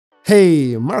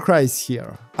Hey, Mark Rice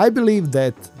here. I believe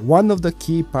that one of the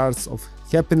key parts of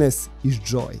happiness is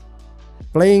joy,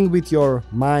 playing with your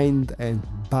mind and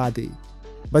body.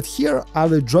 But here I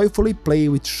will joyfully play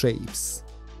with shapes.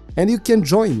 And you can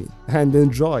join me and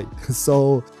enjoy.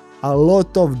 So, a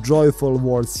lot of joyful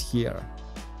words here.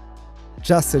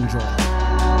 Just enjoy.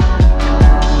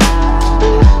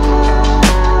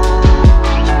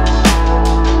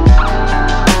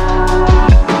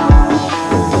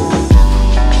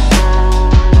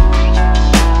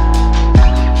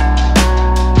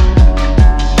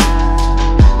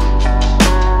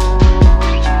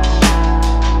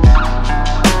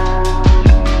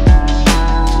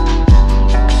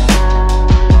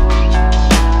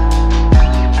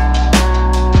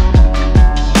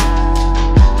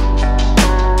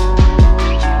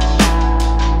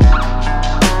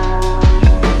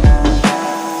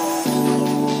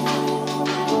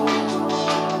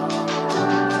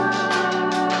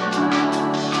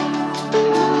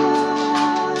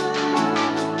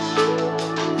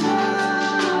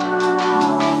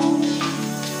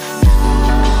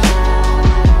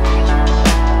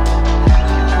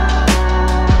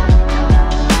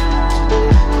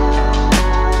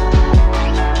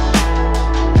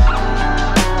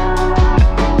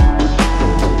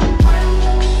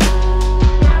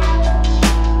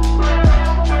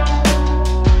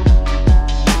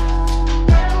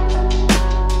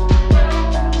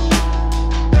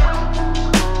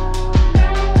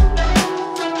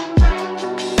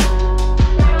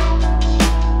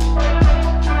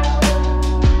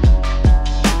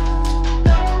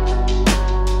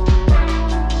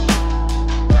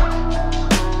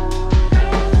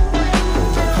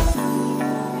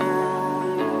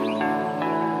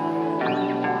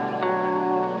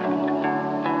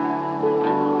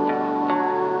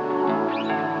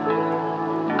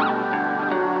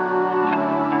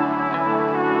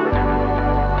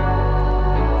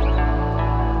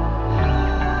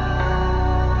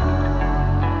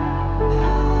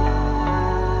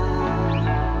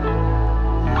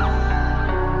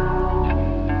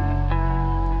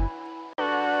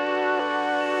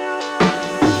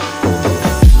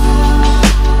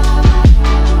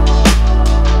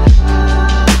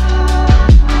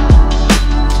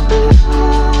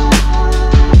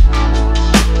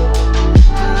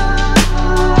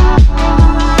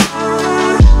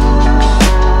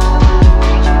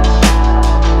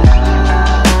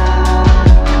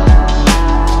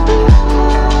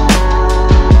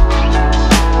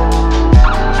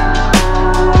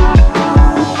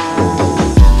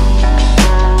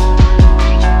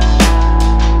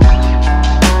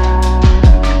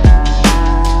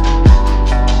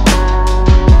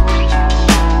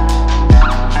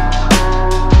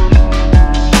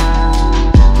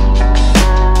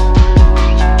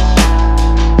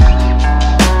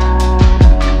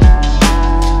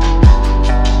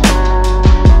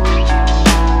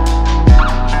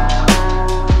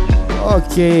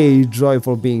 Okay,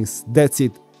 joyful beings, that's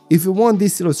it. If you want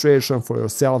this illustration for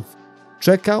yourself,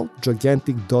 check out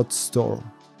gigantic.store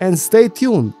and stay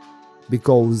tuned,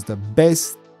 because the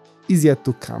best is yet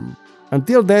to come.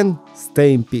 Until then,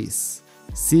 stay in peace.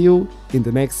 See you in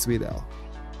the next video.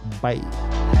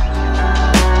 Bye.